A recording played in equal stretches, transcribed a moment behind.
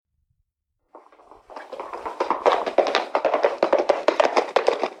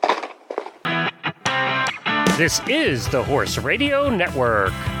This is the Horse Radio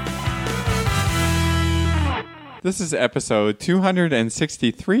Network. This is episode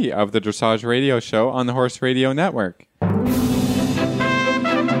 263 of the Dressage Radio Show on the Horse Radio Network.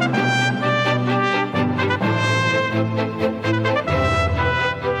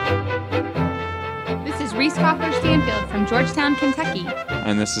 This is Reese Koffler Stanfield from Georgetown, Kentucky.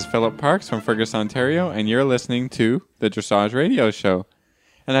 And this is Philip Parks from Fergus, Ontario, and you're listening to the Dressage Radio Show.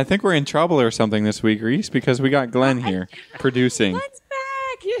 And I think we're in trouble or something this week, Reese, because we got Glenn here producing. Glenn's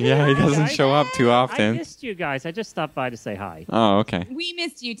back! Yeah, he doesn't show up too often. I missed you guys. I just stopped by to say hi. Oh, okay. We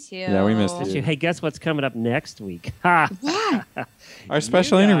missed you too. Yeah, we missed you. Hey, guess what's coming up next week? Ha! What? Our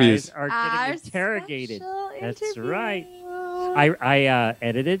special You guys interviews. are getting Our interrogated. special That's interview. right. I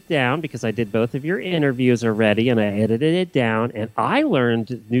edited it down because I did both of your interviews already, and I edited it down, and I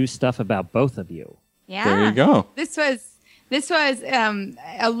learned new stuff about both of you. Yeah. There you go. This was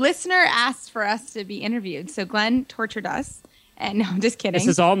a listener asked for us to be interviewed, so Glenn tortured us. And no, I'm just kidding. This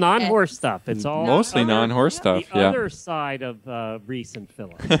is all non-horse stuff. It's all Mostly other- non-horse stuff, The yeah. other side of Reese and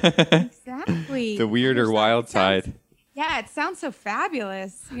Philip. Exactly. The weird or wild side. Yeah, it sounds so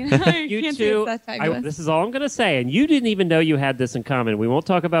fabulous. You know, You can't say two, it's that fabulous. this is all I'm going to say, and you didn't even know you had this in common. We won't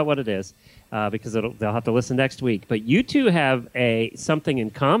talk about what it is because they'll have to listen next week. But you two have something in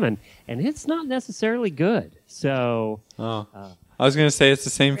common, and it's not necessarily good. So, Oh. I was going to say it's the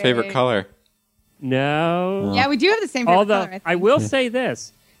same favorite Great. color. no. Yeah, we do have the same favorite Although color, I will say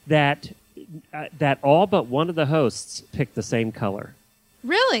this, that all but one of the hosts picked the same color.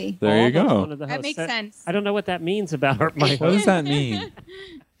 Really? There you All but go. one of the That hosts. makes sense. I don't know what that means about my What does that mean?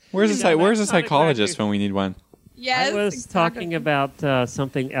 Where's You know, where's a that's not psychologist exactly- when we need one? Yes. I was exactly. talking about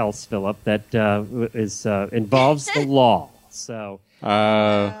something else, Philip, that involves the law. So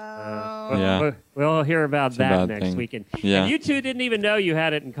Yeah. we'll hear about a that bad next thing. week. And Yeah. you two didn't even know you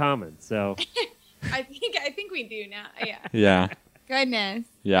had it in common. So I think we do now. Yeah. Yeah. Goodness.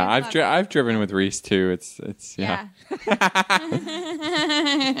 Yeah, I love I've driven with Reese too. It's yeah.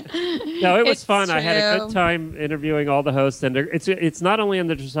 no, it was It's fun. I had a true. good time interviewing all the hosts, and it's not only on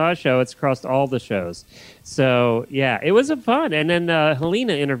the Dressage show; it's across all the shows. So yeah, it was a fun. And then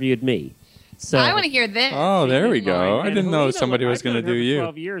Helena interviewed me. So I want to hear this. Oh, there we go. I And didn't know Helena, somebody was I've going to known her do for you.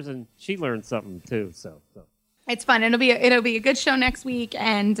 12 years, and she learned something too. So. It's fun. It'll be a good show next week.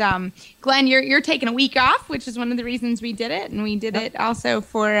 And Glenn, you're taking a week off, which is one of the reasons we did it. And we did it also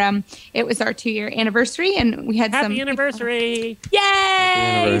for it was our 2-year anniversary, and we had some Happy anniversary! Yay!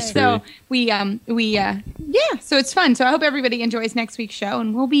 anniversary. So we so it's fun. So I hope everybody enjoys next week's show,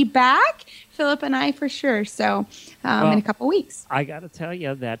 and we'll be back, Philip and I for sure. So in a couple weeks. I got to tell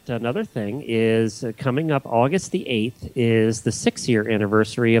you that another thing is coming up August the 8th is the 6-year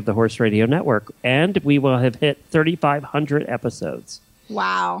anniversary of the Horse Radio Network, and we will have hit 3,500 episodes.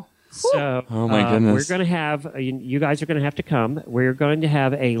 Wow. So, Oh, my goodness. we're going to have, you guys are going to have to come. We're going to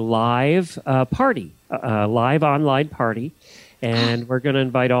have a live party, a live online party, and we're going to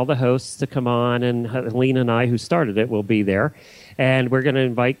invite all the hosts to come on, and Helena and I, who started it, will be there. And we're going to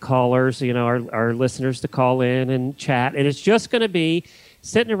invite callers, our listeners to call in and chat. And it's just going to be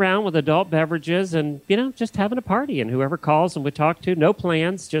sitting around with adult beverages and, just having a party. And whoever calls and we talk to, no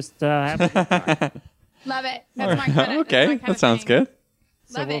plans, just having a good time. Love it. That's my kind of Okay, that sounds good.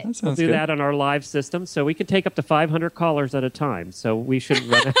 Love it. That We'll sounds do good. that on our live system, so we can take up to 500 callers at a time. So we shouldn't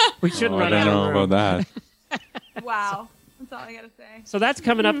run. We shouldn't I run don't out of know room. about that. Wow. That's all I got to say. So that's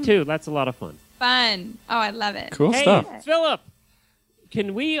coming up too. That's a lot of fun. Fun. Oh, I love it. Cool Hey, stuff. Philip,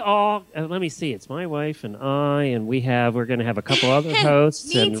 can we all? Let me see. It's my wife and I, and we're going to have a couple other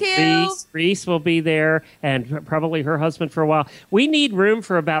hosts. Me and too. Reese will be there, and probably her husband for a while. We need room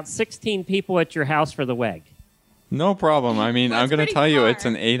for about 16 people at your house for the WEG. No problem. I mean, Well, I'm it's going to pretty tell you far. it's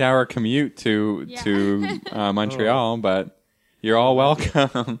an 8-hour commute to Montreal, but you're all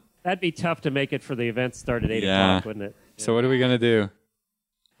welcome. That'd be tough to make it for the event start at 8 Yeah. o'clock, wouldn't it? So what are we going to do?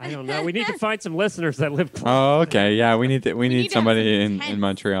 I don't know. We need to find some listeners that live close. Oh, okay. Yeah, we need need need to have somebody some in tents.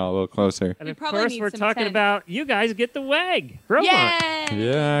 Montreal a little closer. And We of probably course, need we're some talking tents. about you guys get the WEG. Bromont. Yay!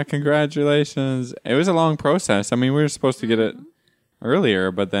 Yeah, congratulations. It was a long process. I mean, we were supposed to get it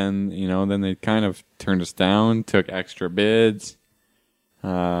earlier, but then, then they kind of turned us down, took extra bids.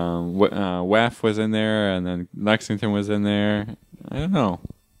 WEF was in there, and then Lexington was in there. I don't know.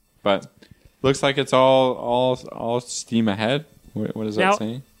 But looks like it's all steam ahead. What does Now- that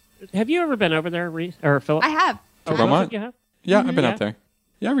say? Have you ever been over there, Reese or Philip? I have. Oh, Vermont? You have? Yeah, I've been Yeah. up there.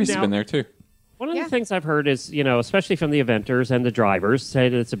 Yeah, Reese has Now- been there too. One of Yeah. the things I've heard is, especially from the eventers and the drivers, say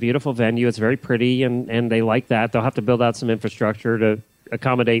that it's a beautiful venue. It's very pretty, and they like that. They'll have to build out some infrastructure to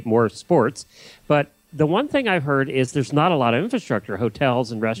accommodate more sports. But the one thing I've heard is there's not a lot of infrastructure,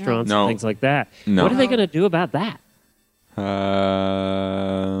 hotels and restaurants No. and things like that. No. What are they going to do about that?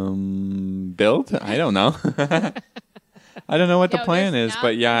 Build? I don't know. I don't know what the No, plan there's is,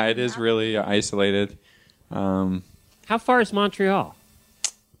 but yeah, it is nothing. really isolated. How far is Montreal?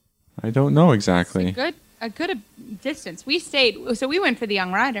 I don't know exactly. A good distance. We went for the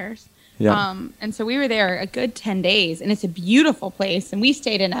Young Riders. Yeah. And so we were there a good 10 days, and it's a beautiful place. And we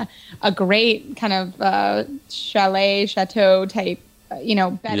stayed in a great kind of chateau type, bed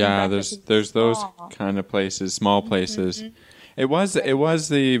and Yeah, breakfast. there's those Small. kind of places, small places. Mm-hmm. It was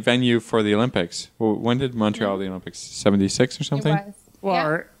the venue for the Olympics. Well, when did Montreal the Olympics? 76 or something? It was.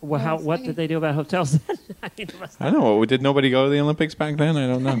 Well, Yeah. what did they do about hotels? I don't know. Did nobody go to the Olympics back then? I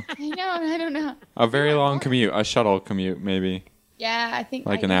don't know. I don't know. A very long commute, a shuttle commute, maybe Yeah, I think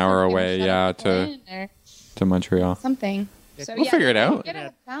Like I an guess hour they were away, shut yeah, off to- or to Montreal. something. So, We'll figure it they're out.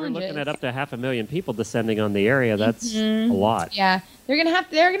 gonna have We're looking challenges. at up to 500,000 people descending on the area. That's a lot. Yeah, they're gonna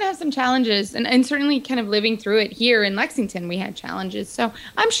have some challenges, and certainly kind of living through it here in Lexington, we had challenges. So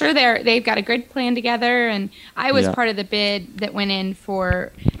I'm sure they've got a good plan together. And I was Yeah. part of the bid that went in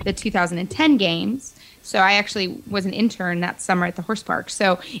for the 2010 games. So I actually was an intern that summer at the horse park.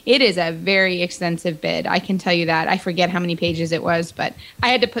 So it is a very extensive bid. I can tell you that. I forget how many pages it was, but I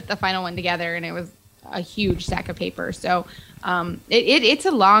had to put the final one together, and it was a huge stack of paper. So it's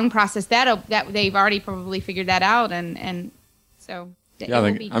a long process. That they've already probably figured that out, and so Yeah, it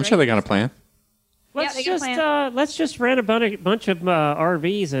will be I'm sure great. they got a plan. Let's they got a let's just rent a bunch of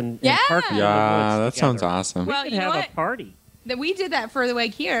RVs and Yeah. park them in the Yeah, woods that sounds together. awesome. Well, We could you know have what? a party. That we did that for the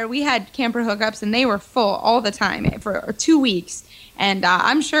wake here. We had camper hookups, and they were full all the time for 2 weeks. And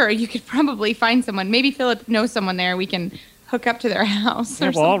I'm sure you could probably find someone. Maybe Philip knows someone there. We can hook up to their house. Yeah,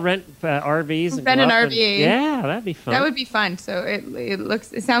 Or we'll all something. rent RVs. And Rent go an up and- RV. yeah, that'd be fun. That would be fun. So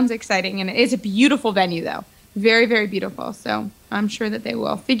it sounds exciting, and it's a beautiful venue though. Very, very beautiful. So I'm sure that they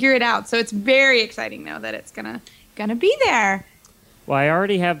will figure it out. So it's very exciting though that it's gonna be there. Well, I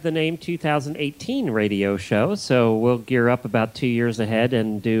already have the name 2018 radio show, so we'll gear up about 2 years ahead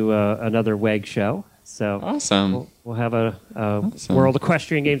and do another WEG show. So Awesome. we'll have a Awesome. World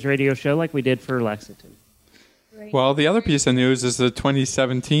Equestrian Games radio show like we did for Lexington. Well, the other piece of news is the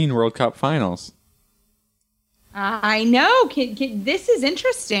 2017 World Cup Finals. I know. This is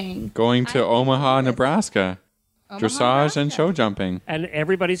interesting. Going to Omaha, Nebraska. Omaha, Dressage and Nebraska. show jumping. And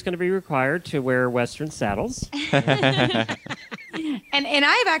everybody's going to be required to wear Western saddles. And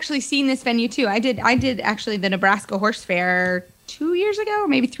I've actually seen this venue too. I did actually the Nebraska Horse Fair 2 years ago, or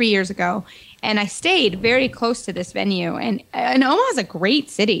maybe 3 years ago, and I stayed very close to this venue. And Omaha's a great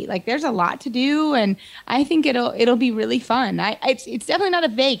city. Like there's a lot to do, and I think it'll be really fun. It's definitely not a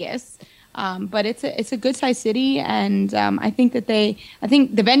Vegas, but it's a good sized city, and I think the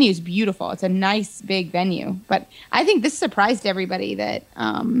venue is beautiful. It's a nice big venue, but I think this surprised everybody that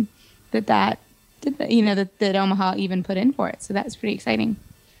Omaha even put in for it. So that's pretty exciting.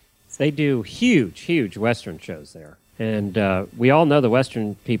 They do huge Western shows there. And we all know the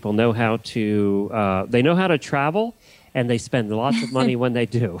Western people know how to travel, and they spend lots of money when they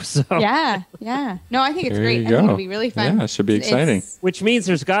do. So, Yeah. No, I think it's There great. you I think go. it'll be really fun. Yeah, it should be exciting. which means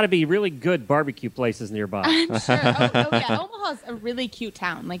there's got to be really good barbecue places nearby. I'm sure. Yeah. Omaha's a really cute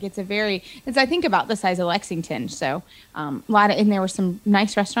town. Like it's I think about the size of Lexington. So and there were some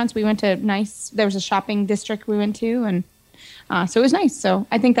nice restaurants. We went to there was a shopping district we went to, and so it was nice. So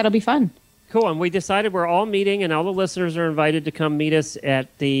I think that'll be fun. Cool. And we decided we're all meeting, and all the listeners are invited to come meet us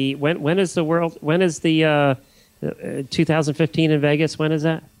at the when is the 2015 in Vegas? When is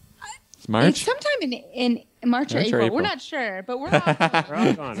that? It's March? It's sometime in March or April. April. We're not sure, but we're all We're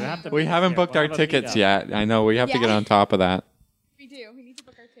all gone. We haven't booked our tickets yet. I know. We have to Yeah. get on top of that. We do. We need to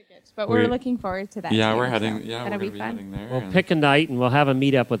book our tickets, but we're looking forward to that. Yeah, too, we're so heading. Yeah, that'll we're be going to be fun. heading there. We'll and- pick a night, and we'll have a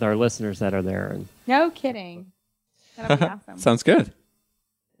meetup with our listeners that are there. And No kidding. That'll be awesome. Sounds good.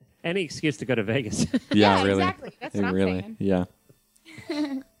 any excuse to go to Vegas. Yeah, really. exactly. That's what I'm saying. Yeah.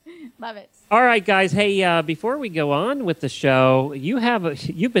 Love it. All right, guys. Hey, before we go on with the show,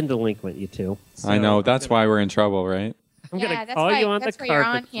 you've been delinquent, you two. I know. So That's why we're in trouble, right? I'm Yeah, going to that's call why- you on the that's why you're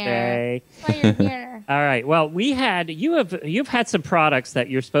on carpet here. today. That's why you're here. All right. Well, you've had some products that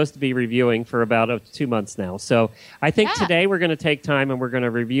you're supposed to be reviewing for about 2 months now. So I think Yeah. today we're going to take time and we're going to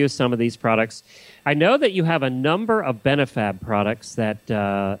review some of these products. I know that you have a number of Benefab products that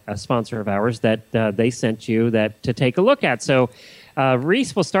a sponsor of ours that they sent you to take a look at. So,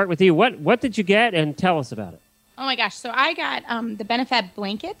 Reese, we'll start with you. What did you get, and tell us about it? Oh my gosh! So I got the Benefab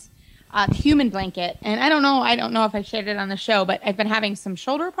blanket, human blanket, and I don't know if I shared it on the show, but I've been having some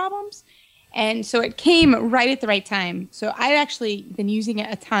shoulder problems, And so it came right at the right time. So I've actually been using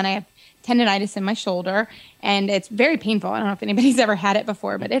it a ton. I have tendonitis in my shoulder, and it's very painful. I don't know if anybody's ever had it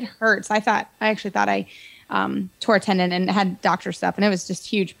before, but it hurts. I actually thought I tore a tendon and had doctor stuff, and it was just a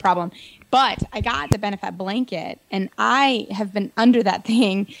huge problem. But I got the Benefab blanket, and I have been under that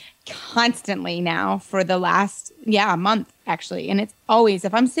thing constantly now for the last, a month, actually. And it's always,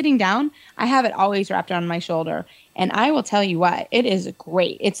 if I'm sitting down, I have it always wrapped around my shoulder. And I will tell you what, it is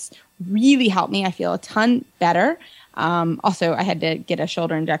great. It's really helped me. I feel a ton better. Also, I had to get a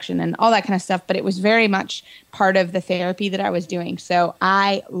shoulder injection and all that kind of stuff, but it was very much part of the therapy that I was doing. So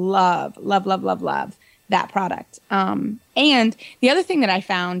I love that product. And the other thing that I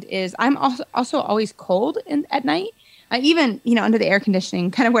found is I'm also always cold at night. Even, under the air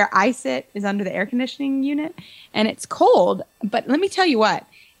conditioning, kind of where I sit is under the air conditioning unit, and it's cold. But let me tell you what,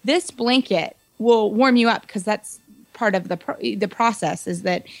 this blanket will warm you up, because that's part of the process, is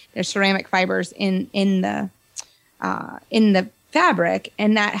that there's ceramic fibers in the fabric,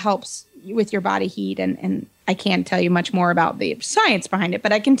 and that helps with your body heat. And I can't tell you much more about the science behind it,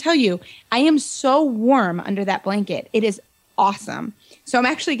 but I can tell you I am so warm under that blanket. It is awesome. So I'm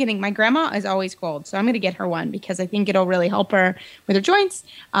actually my grandma is always cold, so I'm going to get her one, because I think it'll really help her with her joints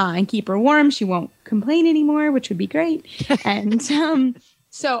and keep her warm. She won't complain anymore, which would be great. And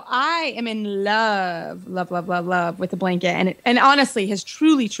so I am in love with the blanket, and honestly has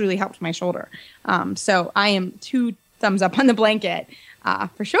truly helped my shoulder. So I am 2 thumbs up on the blanket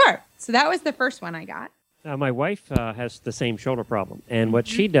for sure. So that was the first one I got. My wife has the same shoulder problem, and what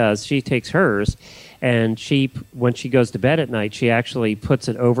she does, she takes hers, and when she goes to bed at night, she actually puts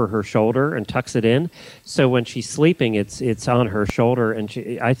it over her shoulder and tucks it in. So when she's sleeping, it's on her shoulder, and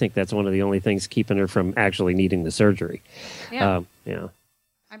I think that's one of the only things keeping her from actually needing the surgery. Yeah,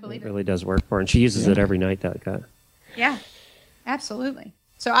 I believe it really does work for her, and she uses it every night. Yeah, absolutely.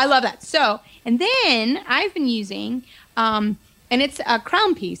 So I love that. So, and then I've been using, and it's a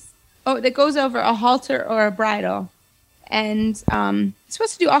crown piece. That goes over a halter or a bridle. And it's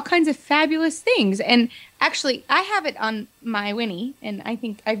supposed to do all kinds of fabulous things. And actually, I have it on my Winnie, and I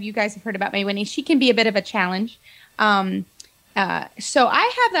think you guys have heard about my Winnie. She can be a bit of a challenge. So I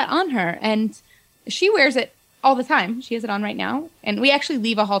have that on her, and she wears it all the time. She has it on right now. And we actually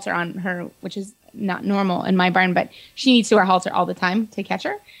leave a halter on her, which is not normal in my barn, but she needs to wear a halter all the time to catch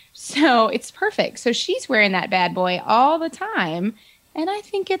her. So it's perfect. So she's wearing that bad boy all the time. And I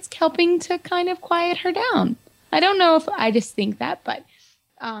think it's helping to kind of quiet her down. I don't know if I just think that, but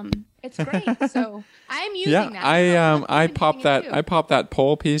it's great. So I'm using that. I popped that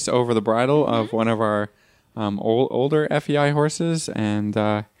pole piece over the bridle of one of our older FEI horses, and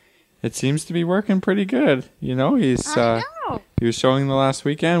it seems to be working pretty good. He was showing the last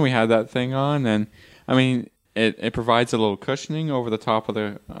weekend. We had that thing on, and I mean, it provides a little cushioning over the top of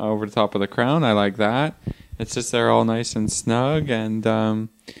the crown. I like that. It's just they're all nice and snug, and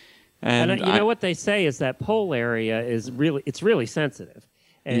what they say is that pole area is really sensitive,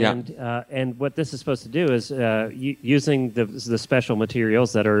 and what this is supposed to do is using the special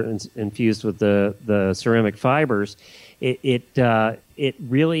materials that are infused with the ceramic fibers, it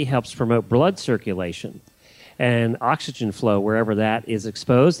really helps promote blood circulation and oxygen flow wherever that is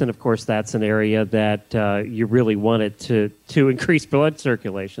exposed, and of course that's an area that you really want it to increase blood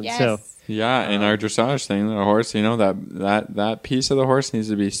circulation. Yes. So. Yeah, in our dressage thing, the horse, that piece of the horse needs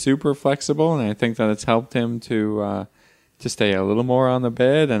to be super flexible, and I think that it's helped him to stay a little more on the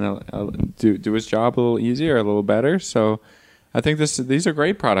bed and do his job a little easier, a little better. So I think these are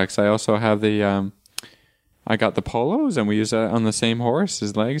great products. I also have I got the polos, and we use that on the same horse.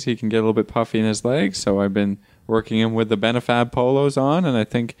 His legs, he can get a little bit puffy in his legs, so I've been working him with the Benefab polos on, and I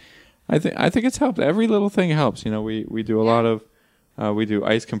think it's helped. Every little thing helps. We do a lot of. We do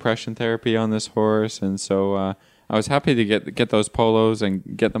ice compression therapy on this horse, and so I was happy to get those polos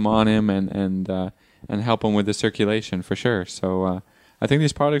and get them on him and help him with the circulation for sure. So I think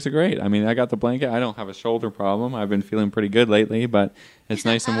these products are great. I mean, I got the blanket. I don't have a shoulder problem. I've been feeling pretty good lately, but it's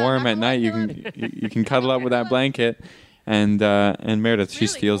nice and warm at night. You can cuddle up with that blanket, and Meredith, she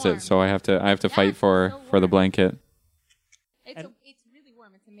steals it, so I have to fight for the blanket. It's really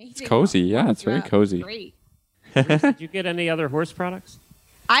warm. It's amazing. It's cozy. Yeah, it's very cozy. Great. Did you get any other horse products?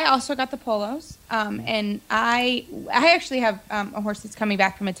 I also got the polos, and I actually have a horse that's coming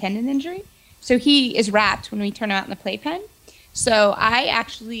back from a tendon injury, so he is wrapped when we turn him out in the playpen. So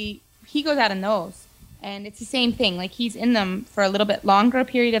he goes out in those, and it's the same thing. Like, he's in them for a little bit longer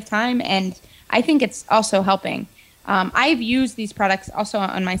period of time, and I think it's also helping. I've used these products also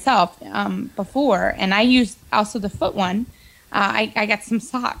on myself before, and I used also the foot one. I got some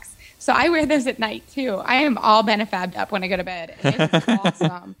socks. So I wear those at night, too. I am all Benefabbed up when I go to bed. And it's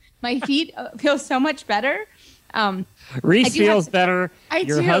awesome. My feet feel so much better. Reese feels better.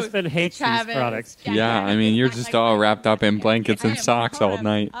 Your do. husband hates Travis. these products. Yeah, I mean, you're just all wrapped up in blankets and socks all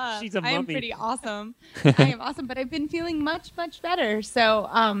night. She's a I am mummy. pretty awesome. I am awesome, but I've been feeling much, much better. So,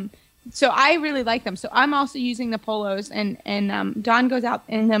 so I really like them. So I'm also using the polos, and Don goes out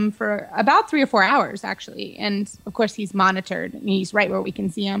in them for about 3 or 4 hours, actually. And of course, he's monitored. And he's right where we can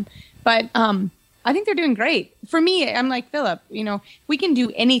see him. But I think they're doing great. For me, I'm like Philip. We can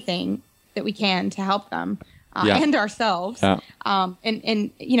do anything that we can to help them. And ourselves. Yeah.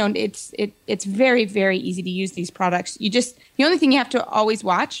 And it's very, very easy to use these products. The only thing you have to always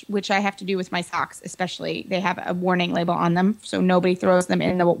watch, which I have to do with my socks, especially, they have a warning label on them, so nobody throws them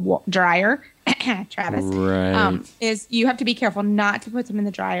in the dryer. Travis. Right. Is you have to be careful not to put them in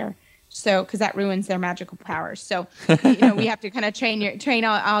the dryer. So, because that ruins their magical powers. So, we have to kind of train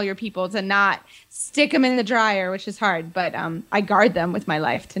all your people to not stick them in the dryer, which is hard. But I guard them with my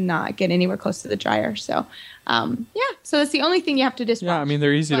life to not get anywhere close to the dryer. So, so that's the only thing you have to just watch. Yeah, I mean,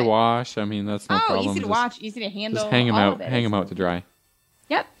 they're easy to wash. I mean, that's no problem. Easy to wash, easy to handle. Just hang them out to dry.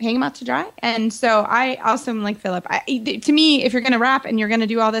 Yep, hang them out to dry. And so I also am like Philip. To me, if you're going to wrap and you're going to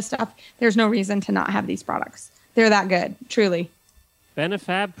do all this stuff, there's no reason to not have these products. They're that good, truly.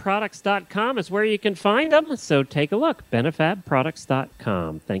 Benefabproducts.com is where you can find them, so take a look.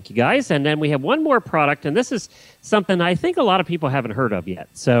 Benefabproducts.com. Thank you, guys. And then we have one more product, and this is something I think a lot of people haven't heard of yet.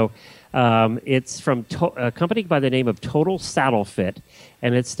 So it's from a company by the name of Total Saddle Fit,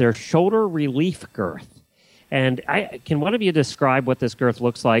 and it's their shoulder relief girth. And can one of you describe what this girth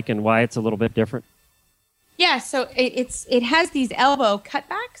looks like and why it's a little bit different? Yeah, so it has these elbow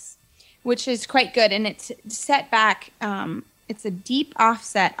cutbacks, which is quite good, and it's set back. It's a deep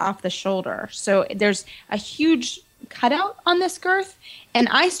offset off the shoulder. So there's a huge cutout on this girth. And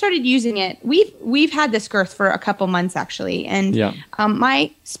I started using it. We've had this girth for a couple months, actually. And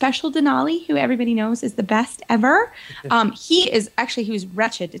my special Denali, who everybody knows is the best ever, he was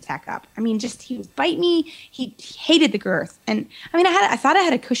wretched to tack up. I mean, he would bite me. He hated the girth. And I mean, I thought I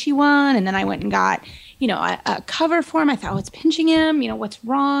had a cushy one. And then I went and got, a cover for him. I thought, it's pinching him. What's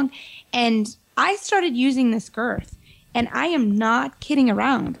wrong? And I started using this girth. And I am not kidding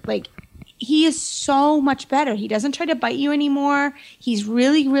around. Like, he is so much better. He doesn't try to bite you anymore. He's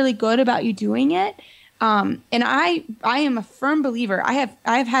really, really good about you doing it. And I am a firm believer.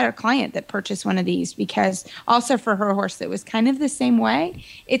 I've had a client that purchased one of these because also for her horse that was kind of the same way.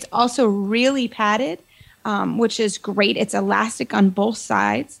 It's also really padded, which is great. It's elastic on both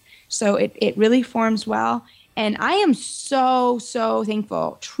sides. So it really forms well. And I am so, so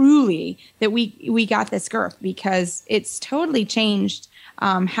thankful, truly, that we got this girth because it's totally changed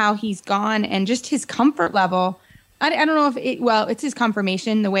how he's gone and just his comfort level. I don't know if it's his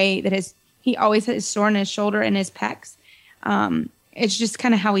conformation, the way that he always has sore in his shoulder and his pecs. It's just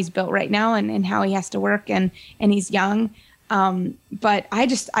kind of how he's built right now and how he has to work and he's young. But I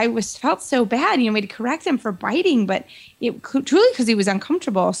felt so bad, we had to correct him for biting, but truly because he was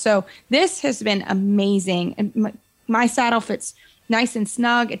uncomfortable. So this has been amazing. And my saddle fits nice and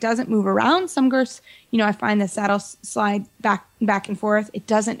snug. It doesn't move around. Some girths, I find the saddle slide back and forth. It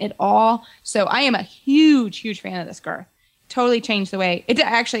doesn't at all. So I am a huge, huge fan of this girth. Totally changed the way it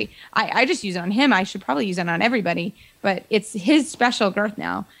actually, I just use it on him. I should probably use it on everybody, but it's his special girth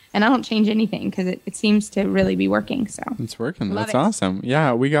now. And I don't change anything because it seems to really be working. So it's working. That's awesome.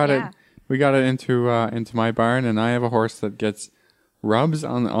 Yeah, we got it. We got it into my barn, and I have a horse that gets rubs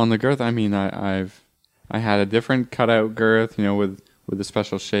on the girth. I mean, I had a different cutout girth, with a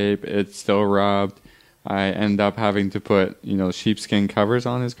special shape. It's still rubbed. I end up having to put sheepskin covers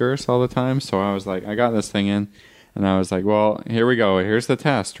on his girths all the time. So I was like, I got this thing in, and I was like, well, here we go. Here's the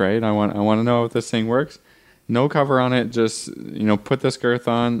test, right? I want to know if this thing works. No cover on it, just, put this girth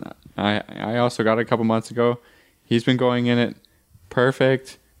on. I also got it a couple months ago. He's been going in it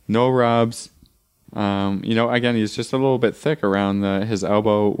perfect, no rubs. Again, he's just a little bit thick around his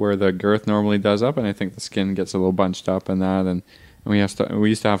elbow where the girth normally does up, and I think the skin gets a little bunched up in that. And we used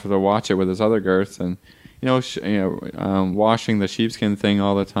to have to watch it with his other girths, and washing the sheepskin thing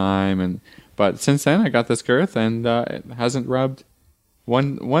all the time. But since then, I got this girth, and it hasn't rubbed.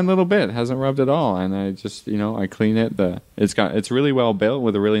 One little bit hasn't rubbed at all, and I just I clean it. It's really well built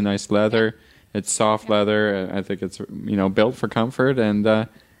with a really nice leather. It's soft leather. I think it's built for comfort, and the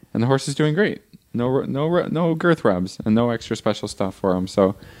horse is doing great. No girth rubs and no extra special stuff for him.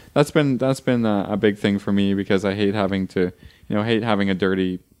 So that's been a big thing for me because I hate having having a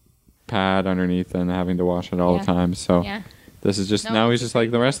dirty pad underneath and having to wash it all the time. So. Yeah. This is just now he's just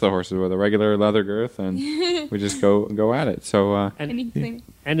like the rest of the horses with a regular leather girth, and we just go at it. So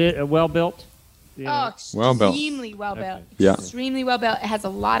and it well built. Oh, Well built. extremely well built. Yeah. Extremely well built. It has a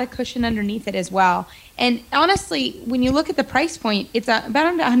lot of cushion underneath it as well. And honestly, when you look at the price point, it's about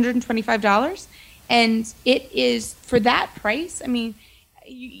 $125. And it is, for that price, I mean,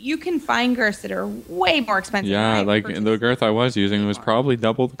 you can find girths that are way more expensive. Yeah, like the girth I was using was probably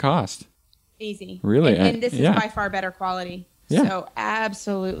double the cost. Easy. Really? And this is by far better quality. Yeah. So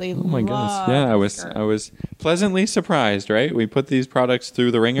absolutely. Oh my goodness! Yeah, I was pleasantly surprised. Right, we put these products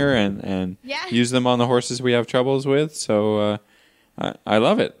through the ringer and use them on the horses we have troubles with. So I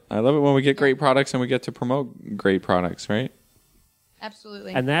love it. I love it when we get great products and we get to promote great products. Right.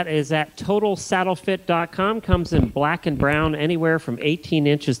 Absolutely. And that is at TotalSaddleFit.com. Comes in black and brown, anywhere from 18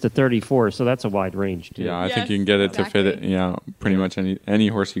 inches to 34. So that's a wide range too. Yeah, I think you can get it to fit it. Yeah, pretty much any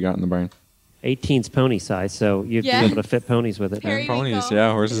horse you got in the barn. 18's pony size, so you'd be able to fit ponies with it. And ponies,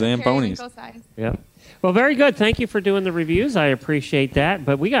 yeah, horses and ponies. Yeah. Well, very good. Thank you for doing the reviews. I appreciate that.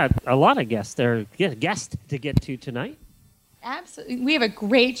 But we got a lot of guests to get to tonight. Absolutely. We have a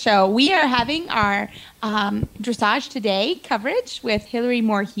great show. We are having our Dressage Today coverage with Hillary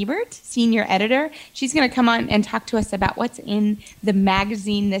Moore Hebert, senior editor. She's going to come on and talk to us about what's in the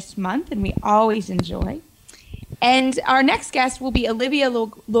magazine this month, and we always enjoy. And our next guest will be Olivia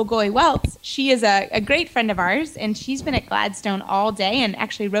Lagoy-Weltz. She is a great friend of ours, and she's been at Gladstone all day and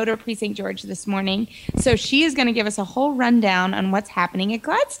actually rode her Pre-St. George this morning. So she is going to give us a whole rundown on what's happening at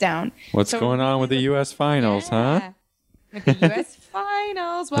Gladstone. What's going on with the U.S. finals, huh? With the U.S.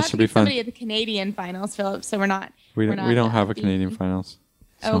 finals. We'll that have should to be get fun. somebody at the Canadian finals, Philip, so we're not... We don't have a Canadian finals.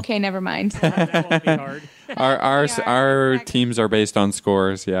 So. Okay, never mind. That won't be hard. Our teams are based on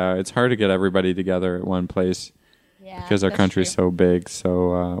scores. Yeah, it's hard to get everybody together at one place. Yeah, because our country's so big,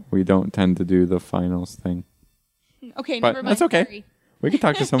 so we don't tend to do the finals thing. Okay, but never mind. That's okay. Sorry. We can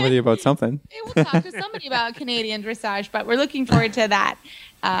talk to somebody about something. We'll talk to somebody about Canadian dressage, but we're looking forward to that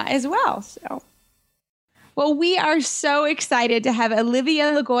as well. So, well, we are so excited to have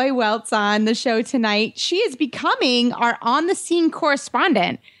Olivia Lagoy-Weltz on the show tonight. She is becoming our on-the-scene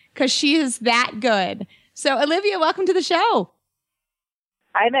correspondent because she is that good. So, Olivia, welcome to the show.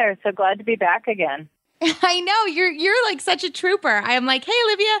 Hi there. So glad to be back again. I know you're like such a trooper. I'm like, hey,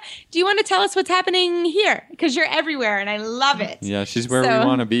 Olivia, do you want to tell us what's happening here? Because you're everywhere, and I love it. Yeah, she's where we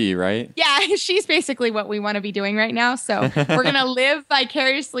want to be, right? Yeah, she's basically what we want to be doing right now. So we're gonna live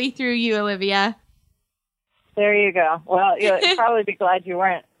vicariously through you, Olivia. There you go. Well, you'll probably be glad you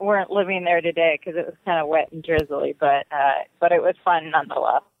weren't living there today because it was kind of wet and drizzly, but it was fun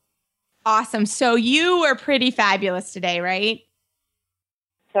nonetheless. Awesome. So you were pretty fabulous today, right?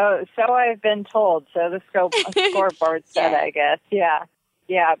 So I've been told. So the scoreboard said, I guess. Yeah.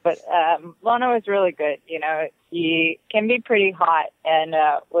 But Lana was really good. You know, he can be pretty hot and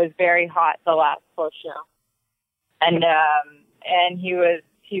was very hot the last full show. And he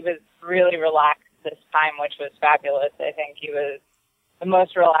was really relaxed this time, which was fabulous. I think he was the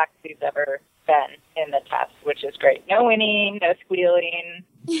most relaxed he's ever been in the test, which is great. No whinnying, no squealing.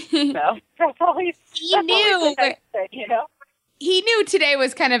 So that's all he knew. You know. He knew today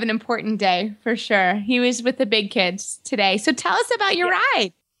was kind of an important day, for sure. He was with the big kids today. So tell us about your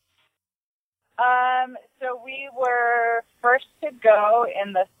ride. So we were first to go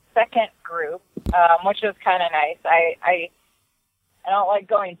in the second group, which was kind of nice. I don't like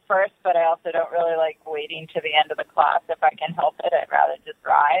going first, but I also don't really like waiting to the end of the class. If I can help it, I'd rather just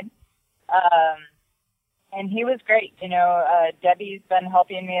ride. And he was great. You know, Debbie's been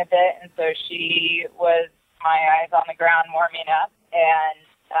helping me a bit, and so she was my eyes on the ground warming up, and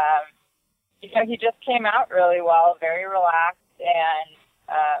you know, he just came out really well, very relaxed, and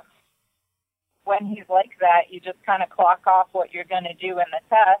when he's like that, you just kind of clock off what you're going to do in the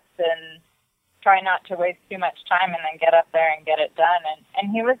test and try not to waste too much time, and then get up there and get it done.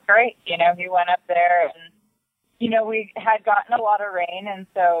 And he was great. You know, he went up there, and you know, we had gotten a lot of rain, and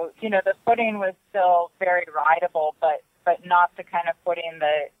so you know, the footing was still very rideable, but not the kind of footing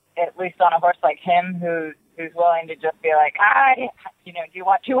that, at least on a horse like him, who's willing to just be like, you know, do you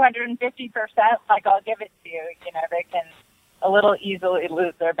want 250%? Like, I'll give it to you. You know, they can a little easily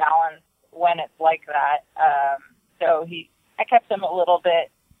lose their balance when it's like that. So I kept him a little bit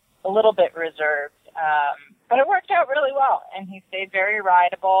reserved. But it worked out really well, and he stayed very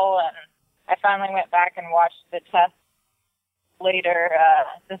rideable. And I finally went back and watched the test later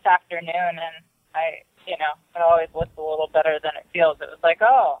this afternoon, and you know, it always looks a little better than it feels. It was like,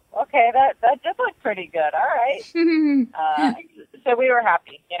 oh, okay, that did look pretty good. All right. So we were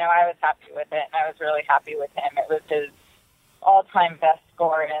happy. You know, I was happy with it, and I was really happy with him. It was his all-time best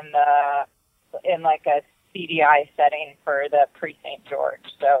score in like a CDI setting for the Pre-St. George.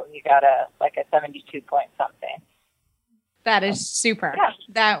 So he got a 72 point something. That is super. Yeah.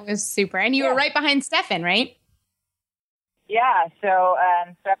 That was super. And you were right behind Stefan, right? Yeah, so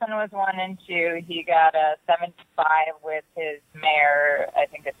Stefan was 1 and 2. He got a 75 with his mare, I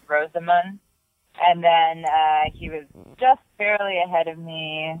think it's Rosamund. And then he was just barely ahead of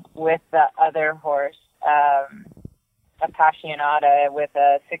me with the other horse, Appassionata, with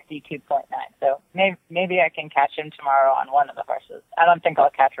a 62.9. So maybe I can catch him tomorrow on one of the horses. I don't think I'll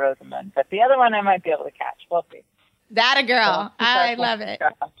catch Rosamund, but the other one I might be able to catch. We'll see. That a girl. I love it.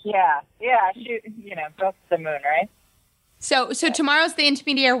 Yeah. Shoot, both the moon, right? So tomorrow's the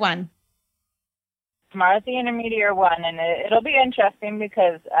intermediate one. Tomorrow's the intermediate one, and it'll be interesting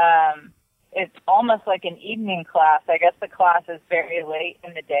because it's almost like an evening class. I guess the class is very late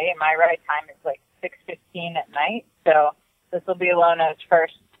in the day, and my ride time is like 6:15 at night. So this will be Lona's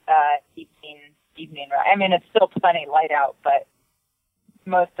first evening ride. I mean, it's still plenty light out, but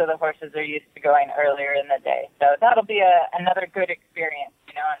most of the horses are used to going earlier in the day. So that'll be another good experience,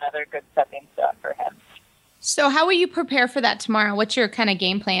 another good stepping stone for him. So how will you prepare for that tomorrow? What's your kind of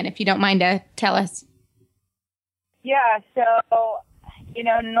game plan, if you don't mind to tell us? Yeah, so,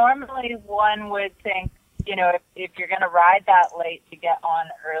 normally one would think, if you're going to ride that late to get on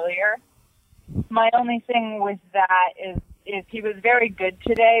earlier. My only thing with that is he was very good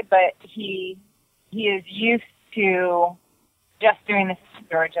today, but he is used to just doing the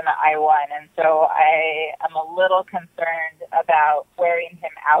George and the I-1, and so I am a little concerned about wearing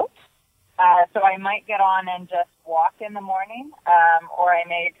him out. So I might get on and just walk in the morning, or I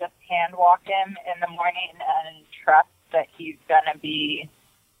may just hand walk him in the morning and trust that he's going to be,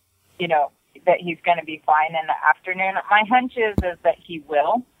 that he's going to be fine in the afternoon. My hunch is that he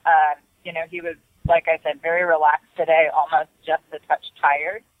will. He was, like I said, very relaxed today, almost just a touch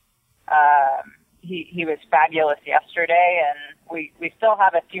tired. He was fabulous yesterday, and we still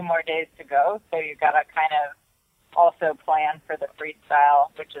have a few more days to go, so you've got to kind of also plan for the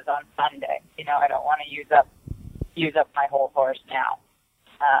freestyle, which is on Sunday. I don't want to use up my whole horse now.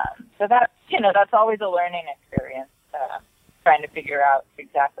 So that's always a learning experience, trying to figure out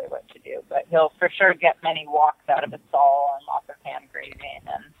exactly what to do. But he'll for sure get many walks out of his stall and lots of hand grazing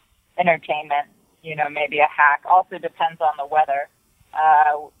and entertainment. Maybe a hack. Also depends on the weather.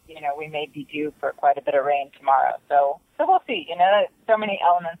 We may be due for quite a bit of rain tomorrow. So we'll see. So many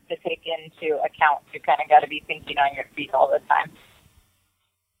elements to take into account. You kind of got to be thinking on your feet all the time.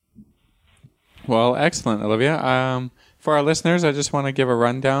 Well, excellent, Olivia. For our listeners, I just want to give a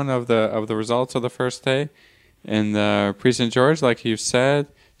rundown of the results of the first day. In the Prix St. George, like you said,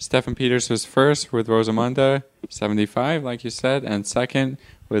 Stefan Peters was first with Rosamunda, 75, like you said, and second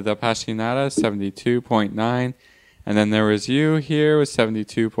with Appassionata, 72.9. And then there was you here with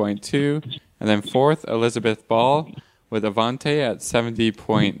 72.2. And then fourth, Elizabeth Ball with Avante at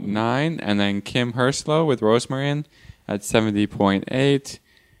 70.9. And then Kim Herslow with Rosemarin at 70.8.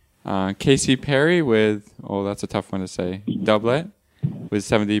 Casey Perry with, that's a tough one to say, Doublet with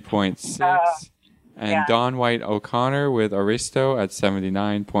 70.6. And Dawn White O'Connor with Aristo at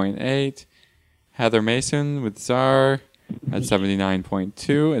 79.8. Heather Mason with Czar at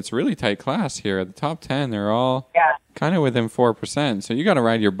 79.2. It's a really tight class here. At the top 10, they're all kind of within 4%. So you got to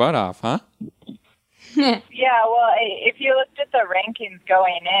ride your butt off, huh? Yeah, well, if you looked at the rankings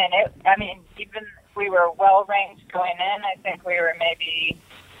going in, even if we were well ranked going in, I think we were maybe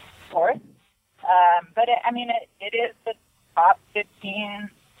fourth. But it is the top 15.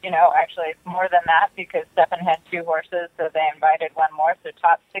 Actually, it's more than that because Stefan had 2 horses, so they invited one more. So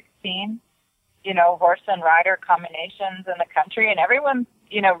top 16, horse and rider combinations in the country, and everyone,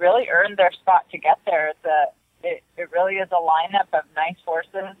 really earned their spot to get there. It really is a lineup of nice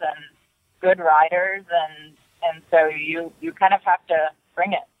horses and good riders, and so you kind of have to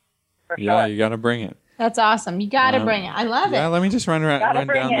bring it. For sure. Yeah, you got to bring it. That's awesome. You got to bring it. I love it. Yeah, let me just run down the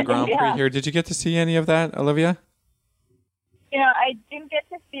Grand Prix here. Did you get to see any of that, Olivia? I didn't get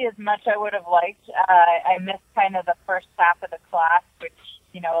to see as much I would have liked. I missed kind of the first half of the class, which,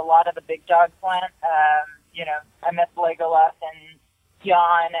 a lot of the big dogs went. I missed Legolas and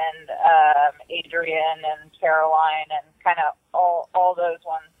Jan and Adrian and Caroline and kind of all those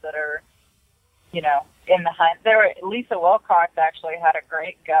ones that are, in the hunt. Lisa Wilcox actually had a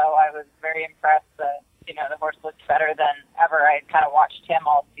great go. I was very impressed that, the horse looked better than ever. I kind of watched him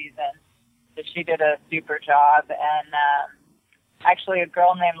all season. So she did a super job. And actually a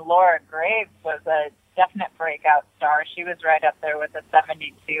girl named Laura Graves was a definite breakout star. She was right up there with a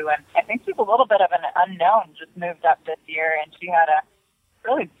 72. And I think she's a little bit of an unknown, just moved up this year. And she had a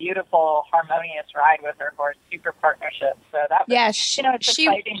really beautiful, harmonious ride with her horse, super partnership. So that was, it's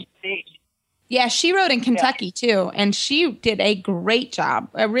exciting to see. Yeah, she rode in Kentucky too, and she did a great job.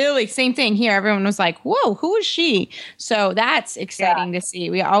 Really, same thing here. Everyone was like, "Whoa, who is she?" So that's exciting to see.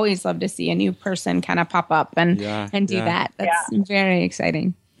 We always love to see a new person kind of pop up and do that. That's very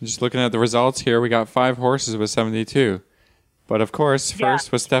exciting. Just looking at the results here, we got 5 horses with 72. But of course,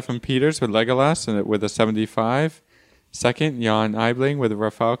 first was Stefan Peters with Legolas and with a 75. Second, Jan Eibling with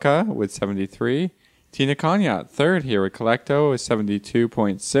Rafalka with 73. Tina Konyat, third here with Collecto with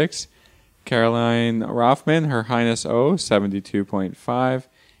 72.6. Caroline Rothman, Her Highness O, 72.5.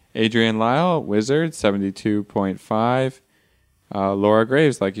 Adrian Lyle, Wizard, 72.5. Laura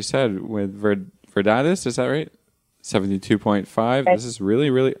Graves, like you said, with Verdatis, is that right? 72.5. This is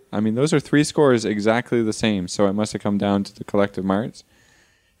really, I mean, those are 3 scores exactly the same, so it must have come down to the collective marks.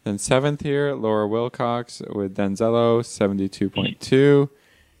 Then 7th here, Laura Wilcox with Denzello, 72.2.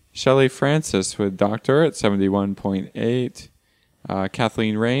 Shelley Francis with Doctor at 71.8.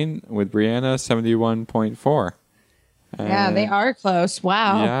 Kathleen Rain with Brianna, 71.4. Yeah, they are close.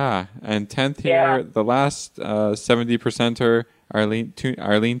 Wow. Yeah, and 10th here, the last 70%er, Arlene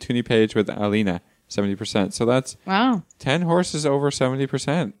Tooney Page with Alina, 70%. So that's 10 horses over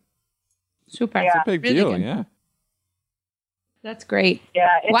 70%. Super. It's a big deal, good. That's great. Yeah.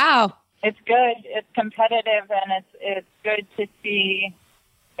 Wow. It's good. It's competitive, and it's good to see.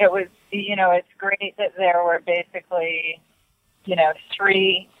 It was, it's great that there were basically,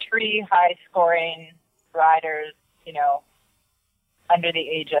 three high-scoring riders, under the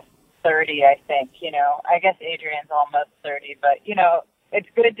age of 30, I think. I guess Adrian's almost 30, but, it's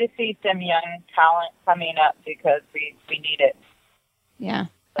good to see some young talent coming up because we need it. Yeah,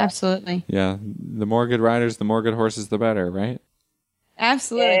 absolutely. Yeah, the more good riders, the more good horses, the better, right?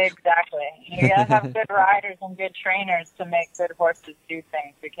 Absolutely. Exactly. You got to have good riders and good trainers to make good horses do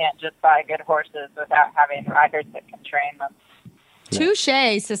things. We can't just buy good horses without having riders that can train them.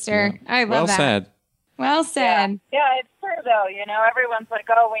 Touche, sister. Yeah. I love that. Said. Well said. Yeah, it's true, though. Everyone's like,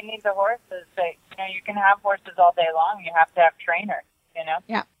 oh, we need the horses. But, you can have horses all day long. You have to have trainers,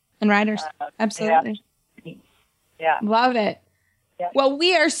 Yeah, and riders. Absolutely. Yeah. Love it. Well,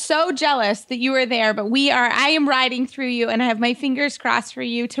 we are so jealous that you were there, but I am riding through you, and I have my fingers crossed for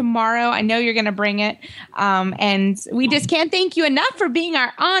you tomorrow. I know you're going to bring it. And we just can't thank you enough for being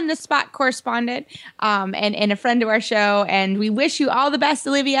our on-the-spot correspondent and a friend of our show. And we wish you all the best,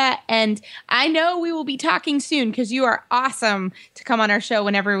 Olivia. And I know we will be talking soon because you are awesome to come on our show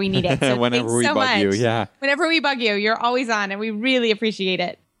whenever we need it. So whenever we bug you, yeah. Whenever we bug you, you're always on, and we really appreciate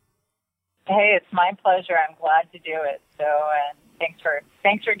it. Hey, it's my pleasure. I'm glad to do it. So,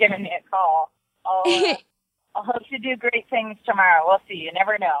 Thanks for giving me a call. I'll hope to do great things tomorrow. We'll see. You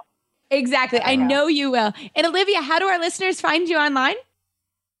never know. Exactly. I know you will. And Olivia, how do our listeners find you online?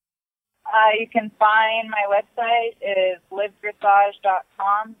 You can find my website is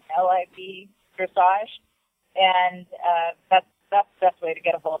livdressage.com, L-I-V dressage. And that's the best way to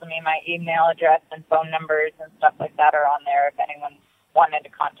get a hold of me. My email address and phone numbers and stuff like that are on there if anyone wanted to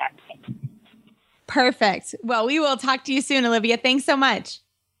contact me. Perfect. Well, we will talk to you soon, Olivia. Thanks so much.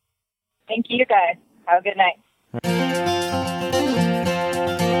 Thank you, guys. Have a good night.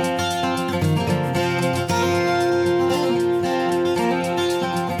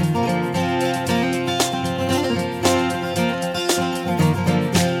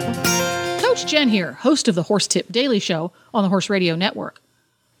 Coach Jen here, host of the Horse Tip Daily Show on the Horse Radio Network.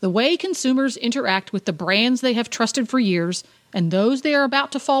 The way consumers interact with the brands they have trusted for years and those they are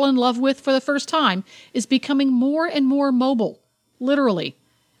about to fall in love with for the first time is becoming more and more mobile, literally,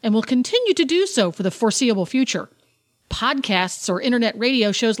 and will continue to do so for the foreseeable future. Podcasts or internet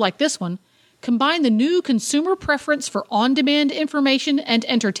radio shows like this one combine the new consumer preference for on-demand information and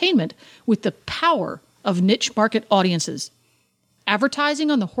entertainment with the power of niche market audiences. Advertising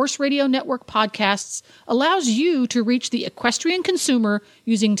on the Horse Radio Network podcasts allows you to reach the equestrian consumer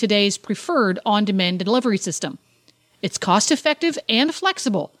using today's preferred on-demand delivery system. It's cost-effective and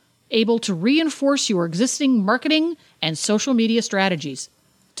flexible, able to reinforce your existing marketing and social media strategies.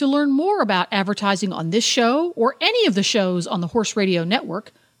 To learn more about advertising on this show or any of the shows on the Horse Radio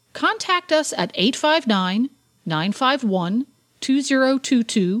Network, contact us at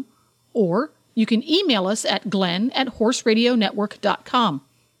 859-951-2022, or you can email us at glenn@horseradionetwork.com.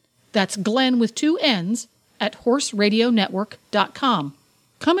 That's Glenn with 2 N's at horseradionetwork.com.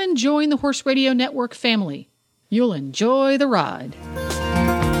 Come and join the Horse Radio Network family. You'll enjoy the ride.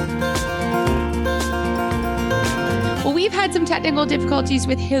 Well, we've had some technical difficulties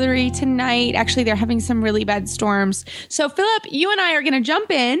with Hillary tonight. Actually, they're having some really bad storms. So, Philip, you and I are going to jump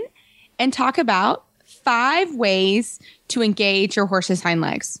in and talk about 5 ways to engage your horse's hind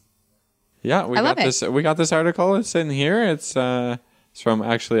legs. Yeah, we got this article. It's in here. It's It's from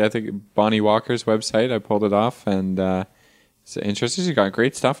actually, I think, Bonnie Walker's website. I pulled it off, and it's interesting. She got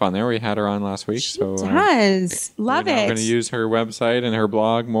great stuff on there. We had her on last week. She does. Love it. I'm going to use her website and her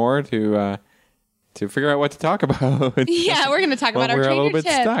blog more to figure out what to talk about. Yeah, we're going to talk about our trainer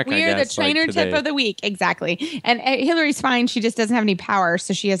tip. Stuck, we're the trainer tip of the week. Exactly. And Hillary's fine. She just doesn't have any power,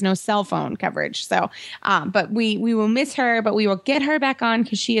 so she has no cell phone coverage. So, but we will miss her, but we will get her back on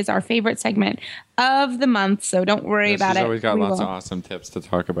because she is our favorite segment of the month. So don't worry about it. She's always got lots of awesome tips to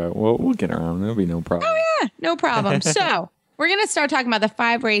talk about. We'll get her on. There'll be no problem. Oh, yeah. No problem. So we're going to start talking about the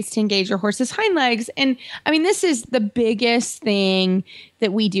 5 ways to engage your horse's hind legs. And I mean, this is the biggest thing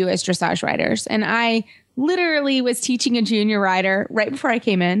that we do as dressage riders. And I literally was teaching a junior rider right before I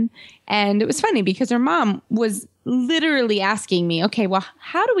came in. And it was funny because her mom was literally asking me, okay, well,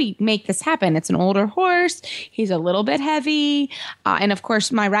 how do we make this happen? It's an older horse. He's a little bit heavy. And of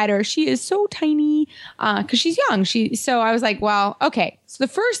course, my rider, she is so tiny because she's young. So I was like, well, okay. So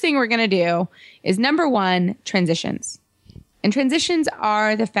the first thing we're going to do is number 1, transitions. And transitions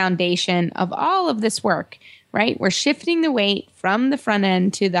are the foundation of all of this work, right? We're shifting the weight from the front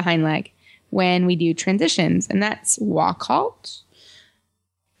end to the hind leg when we do transitions. And that's walk halt,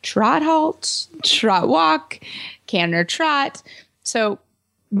 trot walk, canter trot. So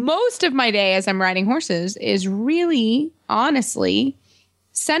most of my day as I'm riding horses is really, honestly,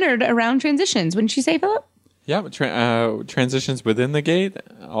 centered around transitions. Wouldn't you say, Philip? Yeah, transitions within the gait,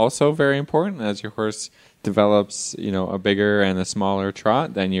 also very important. As your horse develops, a bigger and a smaller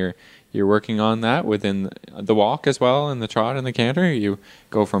trot, then you're working on that within the walk as well, and the trot and the canter. You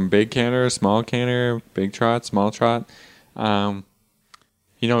go from big canter, small canter, big trot, small trot. I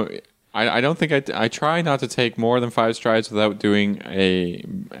don't think I try not to take more than 5 strides without doing a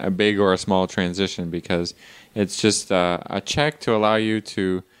big or a small transition, because it's just a check to allow you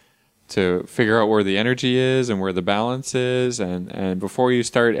to figure out where the energy is and where the balance is, and before you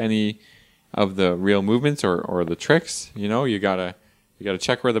start any of the real movements or the tricks, you gotta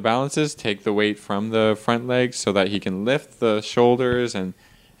check where the balance is. Take the weight from the front legs so that he can lift the shoulders and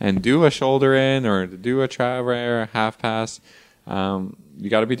do a shoulder in or do a traver, half pass. You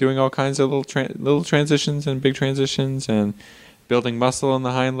got to be doing all kinds of little transitions and big transitions and building muscle in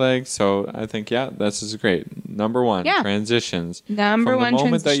the hind legs. So I think, this is great. Number 1, transitions. From the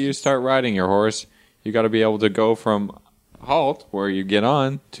moment that you start riding your horse, you got to be able to go from halt, where you get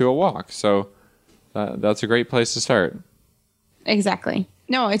on, to a walk. So that's a great place to start. Exactly.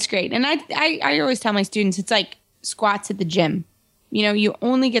 No, it's great. And I always tell my students, it's like squats at the gym. You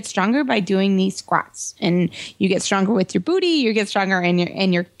only get stronger by doing these squats, and you get stronger with your booty. You get stronger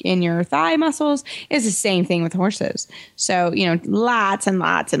in your thigh muscles. It's the same thing with horses. So, lots and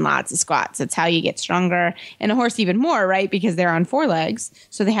lots and lots of squats. That's how you get stronger. And a horse even more, right? Because they're on 4 legs.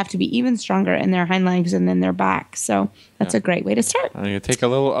 So they have to be even stronger in their hind legs and then their back. So that's a great way to start. I'm going to take a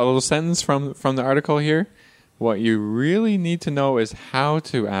little sentence from the article here. What you really need to know is how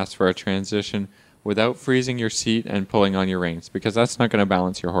to ask for a transition without freezing your seat and pulling on your reins, because that's not going to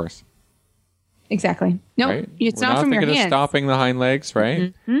balance your horse. Exactly. No, right? It's not from your hands. We're not thinking of stopping the hind legs,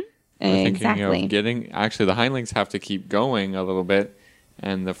 right? Mm-hmm. We're thinking of actually the hind legs have to keep going a little bit,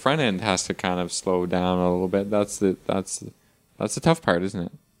 and the front end has to kind of slow down a little bit. That's the tough part, isn't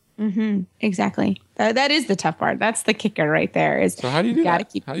it? Mm-hmm. Exactly. That is the tough part. That's the kicker right there. So how do you do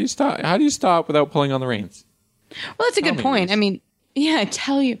that? How do you stop? How do you stop without pulling on the reins? Well, that's a good point. I mean, I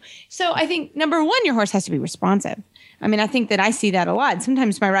tell you. So I think, number 1, your horse has to be responsive. I mean, I think that I see that a lot.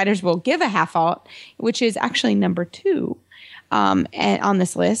 Sometimes my riders will give a half halt, which is actually number 2 and on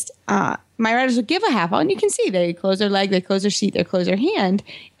this list. My riders will give a half halt, and you can see they close their leg, they close their seat, they close their hand,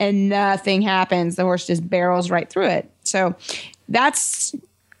 and nothing happens. The horse just barrels right through it. So that's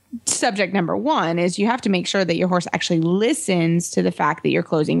subject number 1, is you have to make sure that your horse actually listens to the fact that you're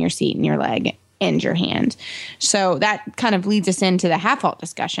closing your seat and your leg and your hand. So that kind of leads us into the half halt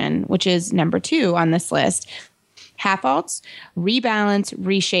discussion, which is number 2 on this list. Half halts rebalance,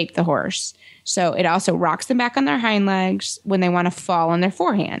 reshape the horse. So it also rocks them back on their hind legs when they want to fall on their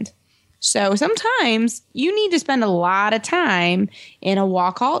forehand. So sometimes you need to spend a lot of time in a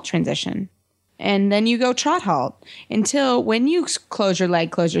walk halt transition. And then you go trot halt until when you close your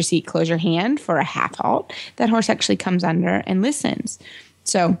leg, close your seat, close your hand for a half halt, that horse actually comes under and listens.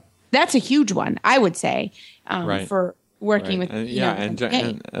 So that's a huge one, I would say, for working with.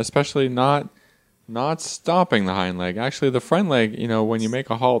 And especially not stopping the hind leg. Actually, the front leg, when you make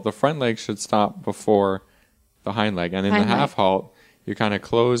a halt, the front leg should stop before the hind leg. And in the half halt, you're kind of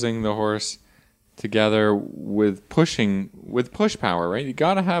closing the horse together with push power, right? You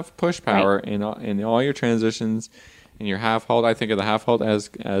got to have push power in all your transitions. In your half halt, I think of the half halt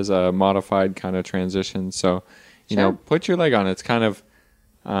as a modified kind of transition. So you know, put your leg on it. It's kind of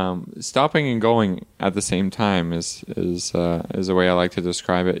stopping and going at the same time is a way I like to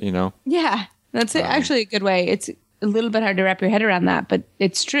describe it, you know? Yeah, that's actually a good way. It's a little bit hard to wrap your head around that, but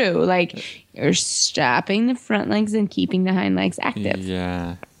it's true. Like, you're stopping the front legs and keeping the hind legs active.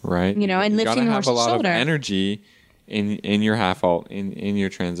 Yeah, right. You know, and lifting the horse's shoulder. You gotta have a lot of energy in your half halt, in your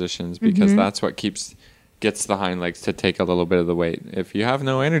transitions, because that's what gets the hind legs to take a little bit of the weight. If you have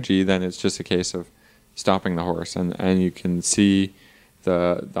no energy, then it's just a case of stopping the horse, and you can see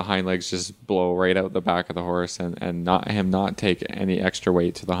the hind legs just blow right out the back of the horse, and not take any extra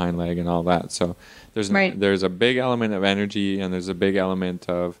weight to the hind leg and all that. So there's a big element of energy, and there's a big element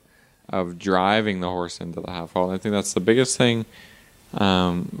of driving the horse into the half halt. I think that's the biggest thing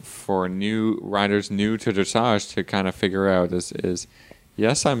for new riders new to dressage to kind of figure out is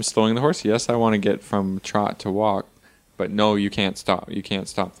yes, I'm slowing the horse. Yes, I want to get from trot to walk, but no, you can't stop. You can't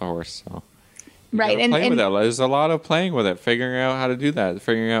stop the horse. So. Right, and play with it. There's a lot of playing with it, figuring out how to do that,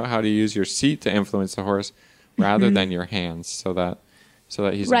 figuring out how to use your seat to influence the horse rather than your hands, so that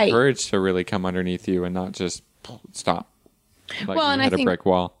he's encouraged to really come underneath you and not just stop like you hit a brick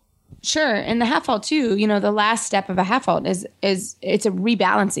wall. Sure, and the half halt too. You know, the last step of a half halt is it's a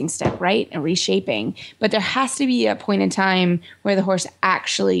rebalancing step, right, and reshaping. But there has to be a point in time where the horse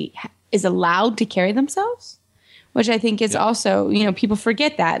actually is allowed to carry themselves. Which I think is also, you know, people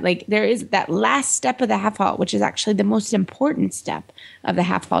forget that. Like, there is that last step of the half halt, which is actually the most important step of the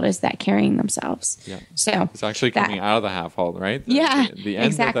half halt, is that carrying themselves. Yeah. So it's actually coming out of the half halt, right? The end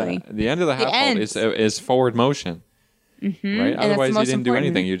exactly. The end of the half halt is forward motion, right? And otherwise, you didn't do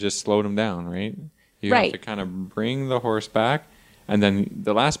anything. You just slowed them down, right? You have to kind of bring the horse back, and then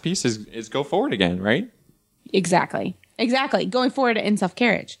the last piece is go forward again, right? Exactly. Going forward in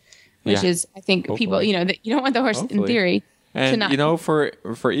self-carriage. Which is, I think, people, you know, that you don't want the horse in theory and, to not. You know,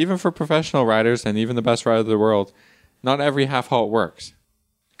 for even for professional riders and even the best rider of the world, not every half halt works.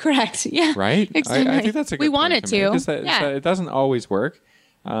 Correct. Yeah. Right? Exactly. I think that's a good point. We want it to. It doesn't always work.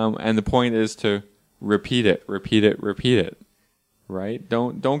 And the point is to repeat it. Right?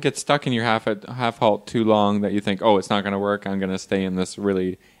 Don't get stuck in your half halt too long that you think, oh, it's not going to work. I'm going to stay in this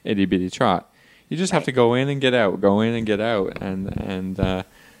really itty bitty trot. You just have to go in and get out, and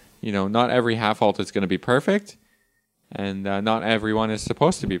you know, not every half halt is going to be perfect, and not everyone is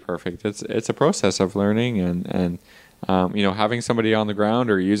supposed to be perfect. It's a process of learning, and you know, having somebody on the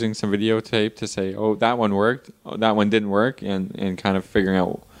ground or using some videotape to say, oh, that one worked, oh, that one didn't work, and kind of figuring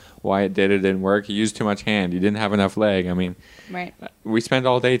out why it did or didn't work. You used too much hand. You didn't have enough leg. I mean, we spend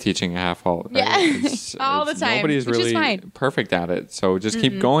all day teaching a half halt. Right? Yeah, all the time. Nobody's really perfect at it, so just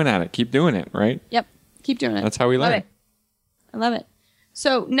keep going at it. Keep doing it, right? Yep, keep doing it. That's how we learn. I love it.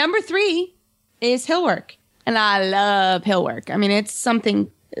 So number 3 is hill work. And I love hill work. I mean, it's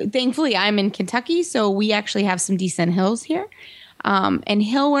something, thankfully I'm in Kentucky, so we actually have some decent hills here. And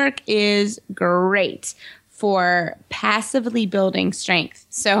hill work is great for passively building strength.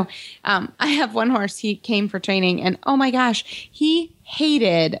 So I have one horse, he came for training, and oh my gosh, he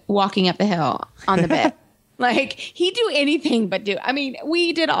hated walking up the hill on the bit. Like, he'd do anything but do. I mean,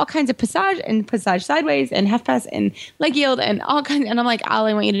 we did all kinds of passage and passage sideways and half pass and leg yield and all kinds. And I'm like, all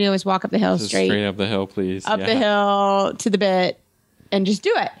I want you to do is walk up the hill straight up the hill, please. Up the hill to the bit and just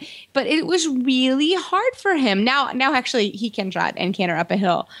do it. But it was really hard for him. Now actually, he can trot and canter up a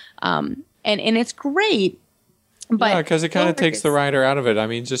hill. And it's great. But because it kind of takes the rider out of it. I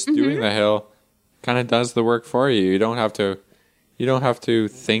mean, just doing the hill kind of does the work for you. You don't have to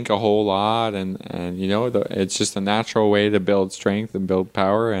think a whole lot, and you know, it's just a natural way to build strength and build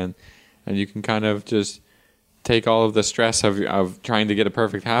power, and you can kind of just take all of the stress of trying to get a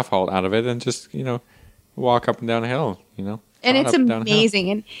perfect half halt out of it, and just, you know, walk up and down a hill, you know. And it's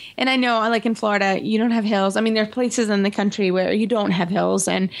amazing. And I know, like in Florida, you don't have hills. I mean, there are places in the country where you don't have hills,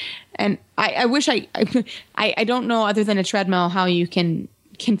 and I wish I don't know, other than a treadmill, how you can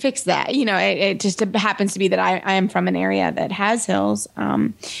fix that. You know, it just happens to be that I am from an area that has hills.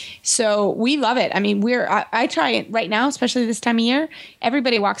 So we love it. I mean, I try it right now, especially this time of year.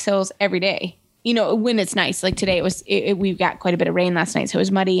 Everybody walks hills every day. You know, when it's nice. Like today, we got quite a bit of rain last night, so it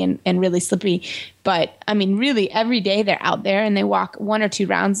was muddy and really slippy. But I mean, really, every day they're out there and they walk 1 or 2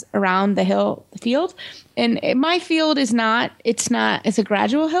 rounds around the field. And my field it's a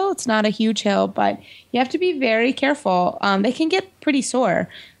gradual hill. It's not a huge hill, but you have to be very careful. They can get pretty sore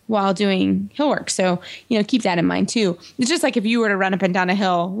while doing hill work. So, you know, keep that in mind too. It's just like if you were to run up and down a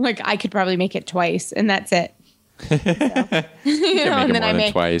hill, like I could probably make it twice and that's it. So, you know, and then I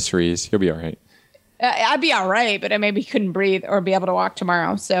make twice, Reese. You'll be all right. I'd be all right, but I maybe couldn't breathe or be able to walk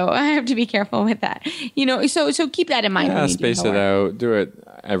tomorrow. So I have to be careful with that. You know, so keep that in mind. Yeah, space it out. Do it.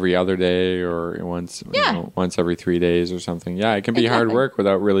 every other day or once once every 3 days or something. Yeah, it can be hard work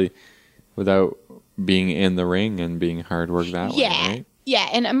without being in the ring and being hard work that way, right? Yeah,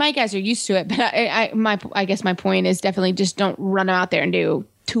 and my guys are used to it, but I guess my point is definitely just don't run out there and do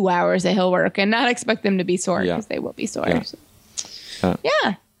 2 hours of hill work and not expect them to be sore, because they will be sore. Yeah. So.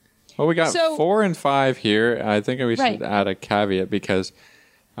 Yeah. Well, we got 4 and 5 here. I think we should add a caveat, because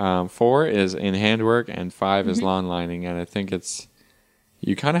 4 is in handwork and 5 is lawn lining, and I think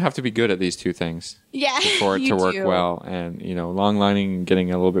you kind of have to be good at these two things for it to work well. And long lining,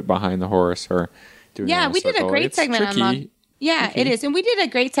 getting a little bit behind the horse or doing we did a great segment on lawn. Yeah, it is. And we did a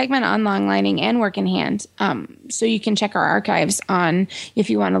great segment on long lining and work in hand. So you can check our archives on if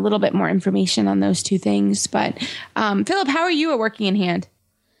you want a little bit more information on those two things. But Philip, how are you at working in hand?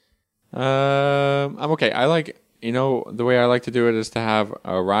 I'm okay. I like, the way I like to do it is to have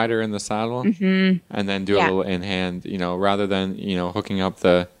a rider in the saddle and then do a little in hand, rather than, hooking up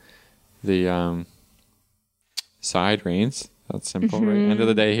the side reins. That's simple, right? End of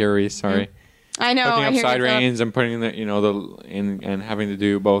the day here, Reese, sorry. I know. Hooking up side reins and putting the, and having to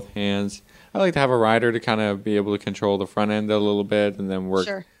do both hands. I like to have a rider to kind of be able to control the front end a little bit and then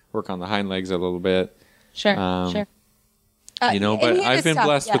work on the hind legs a little bit. Sure. But I've been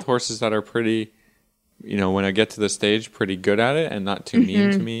blessed with horses that are pretty, when I get to the stage, pretty good at it and not too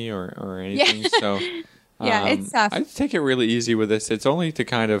mean to me or anything. So it's tough. I take it really easy with this. It's only to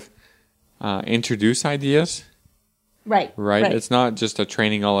kind of introduce ideas. Right. It's not just a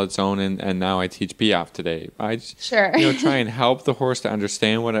training all its own, and now I teach Piaffe today. I just, try and help the horse to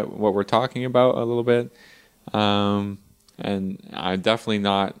understand what we're talking about a little bit. And I'm definitely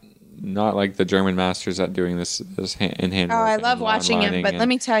not like the German masters at doing this in hand. Oh, I love watching it, but let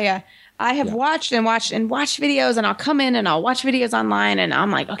me tell you, I have watched videos, and I'll come in and I'll watch videos online, and I'm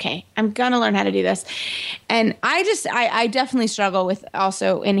like, okay, I'm gonna learn how to do this. And I definitely struggle with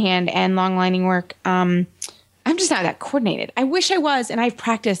also in hand and long lining work. I'm just not that coordinated. I wish I was, and I've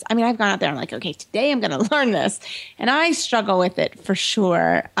practiced. I mean, I've gone out there and I'm like, okay, today I'm going to learn this. And I struggle with it for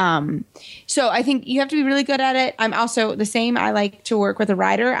sure. So I think you have to be really good at it. I'm also the same. I like to work with a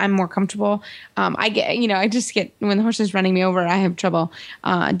rider. I'm more comfortable. I just get, when the horse is running me over, I have trouble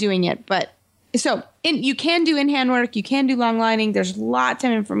doing it. But so you can do in-hand work. You can do long lining. There's lots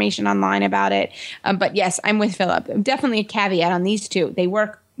of information online about it. But yes, I'm with Philip. Definitely a caveat on these two. They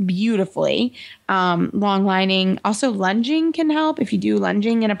work beautifully. Long lining, also lunging can help if you do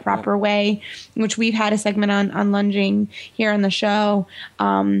lunging in a proper way, which we've had a segment on lunging here on the show.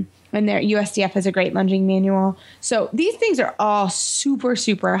 And their USDF has a great lunging manual. So these things are all super,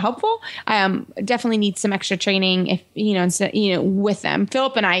 super helpful. Definitely need some extra training if, with them.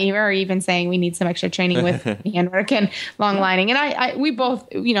 Philip and I are even saying we need some extra training with handwork and long lining. And we both,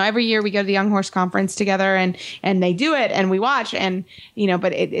 every year we go to the Young Horse Conference together and they do it and we watch and,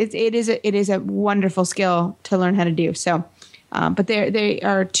 but it is a wonderful skill to learn how to do. So, but they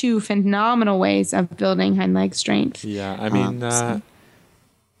are two phenomenal ways of building hind leg strength. Yeah. I mean,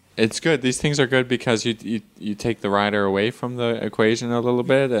 it's good. These things are good because you take the rider away from the equation a little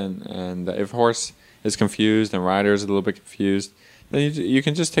bit, and if horse is confused and rider is a little bit confused, then you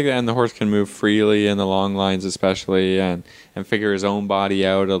can just take that, and the horse can move freely in the long lines especially, and figure his own body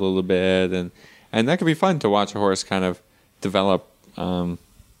out a little bit, and that can be fun to watch a horse kind of develop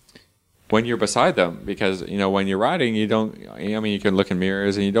when you're beside them, because when you're riding you can look in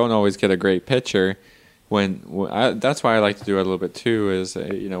mirrors and you don't always get a great picture. That's why I like to do it a little bit too. Is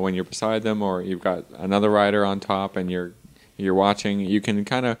when you're beside them or you've got another rider on top and you're watching, you can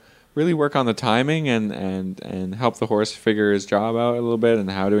kind of really work on the timing and help the horse figure his job out a little bit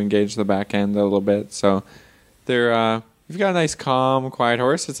and how to engage the back end a little bit. So if you've got a nice, calm, quiet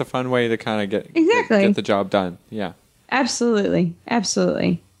horse, it's a fun way to kind of get the job done. Yeah, absolutely,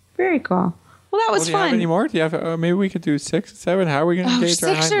 very cool. Well, that was fun. fun. Do you have any more? Do you have? Maybe we could do 6, 7. How are we going to engage our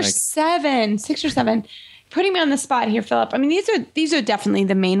hind leg? 6 or 7. Putting me on the spot here, Philip. I mean, these are definitely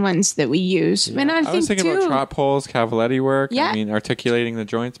the main ones that we use. Yeah. And I was thinking about trot poles, cavaletti work. Yeah. I mean, articulating the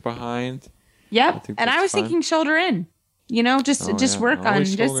joints behind. Yep. And I was thinking shoulder in. Just work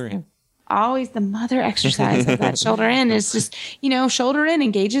always on shoulder in. Always the mother exercise of that shoulder in is just, shoulder in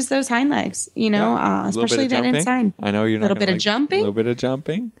engages those hind legs, especially that inside. I know you're not a little bit of jumping. A little bit of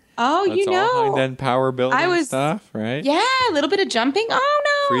jumping. Oh, that's all hind end power building stuff, right? Yeah, a little bit of jumping. Oh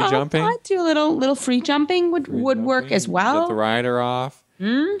no, free jumping. I'd do a little free jumping would work as well. Get the rider off.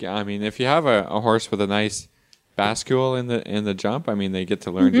 Yeah, I mean, if you have a horse with a nice bascule in the jump, I mean, they get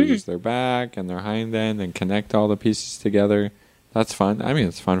to learn to use their back and their hind end and connect all the pieces together. That's fun. I mean,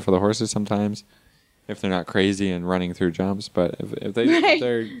 it's fun for the horses sometimes if they're not crazy and running through jumps. But if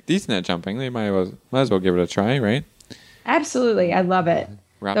they're decent at jumping, they might as well give it a try, right? Absolutely, I love it.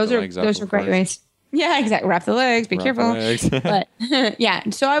 Wrap the legs up, those are great ways. Yeah, exactly. Wrap the legs. Be careful. But yeah,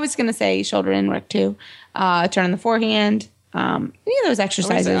 so I was going to say shoulder in work too. Turn on the forehand. Any of those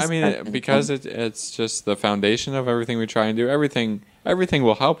exercises. I mean, because it's just the foundation of everything we try and do. Everything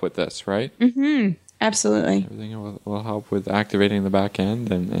will help with this, right? Mm-hmm. Absolutely. Everything will help with activating the back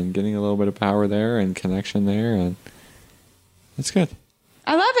end and getting a little bit of power there and connection there, and it's good.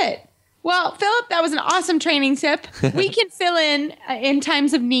 I love it. Well, Philip, that was an awesome training tip. We can fill in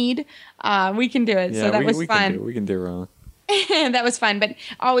times of need. We can do it. Yeah, so that was fun. We can do wrong. That was fun, but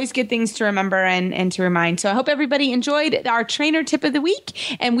always good things to remember and to remind. So I hope everybody enjoyed our trainer tip of the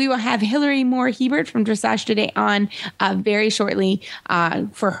week, and we will have Hillary Moore-Hebert from Dressage Today on very shortly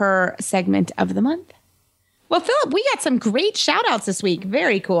for her segment of the month. Well, Philip, we got some great shout-outs this week.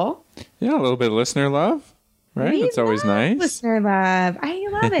 Very cool. Yeah, a little bit of listener love. Right? It's always nice. Listener love. I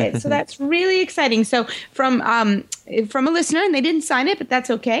love it. So that's really exciting. So from a listener, and they didn't sign it, but that's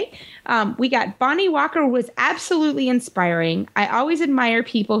okay. We got Bonnie Walker was absolutely inspiring. I always admire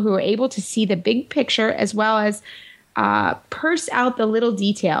people who are able to see the big picture as well as purse out the little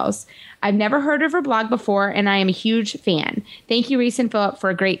details. I've never heard of her blog before, and I am a huge fan. Thank you, Reese and Philip, for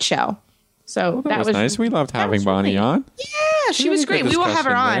a great show. So that was nice. We loved having Bonnie on. Yeah, she was great. We will have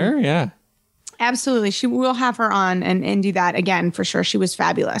her on. There. Yeah. Absolutely. We'll have her on and do that again for sure. She was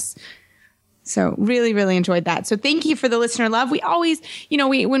fabulous. So really, really enjoyed that. So thank you for the listener love. We always,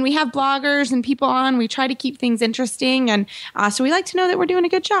 when we have bloggers and people on, we try to keep things interesting. And so we like to know that we're doing a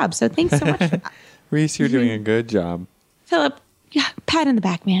good job. So thanks so much for that. Reese, you're doing a good job. Philip, yeah, pat in the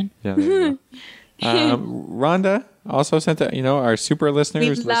back, man. Yeah, there you go. Rhonda also sent our super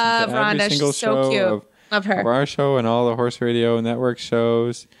listeners. We love Rhonda. She's so cute. Love her. Of our show and all the Horse Radio Network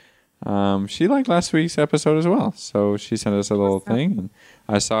shows. She liked last week's episode as well, so she sent us a little thing. And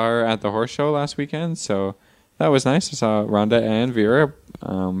I saw her at the horse show last weekend, so that was nice. I saw Rhonda and Vera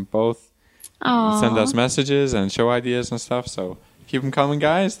both send us messages and show ideas and stuff. So keep them coming,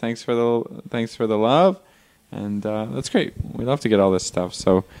 guys. Thanks for the love, and that's great. We love to get all this stuff.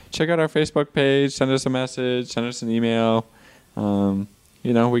 So check out our Facebook page. Send us a message. Send us an email.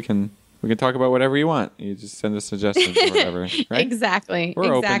 We can talk about whatever you want. You just send us suggestions or whatever, right? Exactly.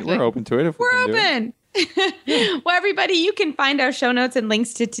 We're open to it if we're open. Well, everybody, you can find our show notes and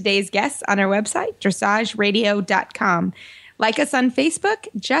links to today's guests on our website, dressageradio.com. Like us on Facebook,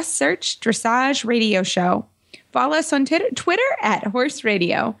 just search Dressage Radio Show. Follow us on Twitter at Horse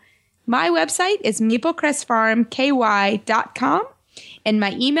Radio. My website is maplecrestfarmky.com, and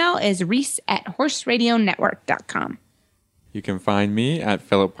my email is reese@horseradionetwork.com. You can find me at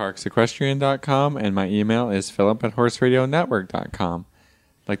philipparksequestrian.com, and my email is philip@horseradionetwork.com.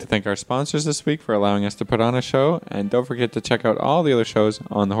 I'd like to thank our sponsors this week for allowing us to put on a show, and don't forget to check out all the other shows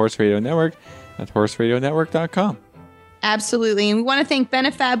on the Horse Radio Network at horseradionetwork.com. Absolutely. And we want to thank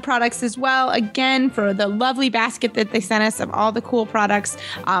Benefab Products as well, again, for the lovely basket that they sent us of all the cool products.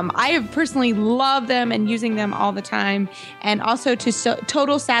 I have personally loved them and using them all the time. And also to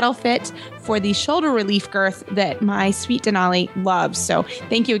Total Saddle Fit for the shoulder relief girth that my sweet Denali loves. So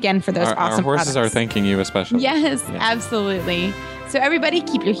thank you again for those awesome products. Our horses are thanking you especially. Yes, absolutely. So everybody,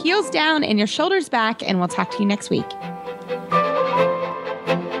 keep your heels down and your shoulders back, and we'll talk to you next week.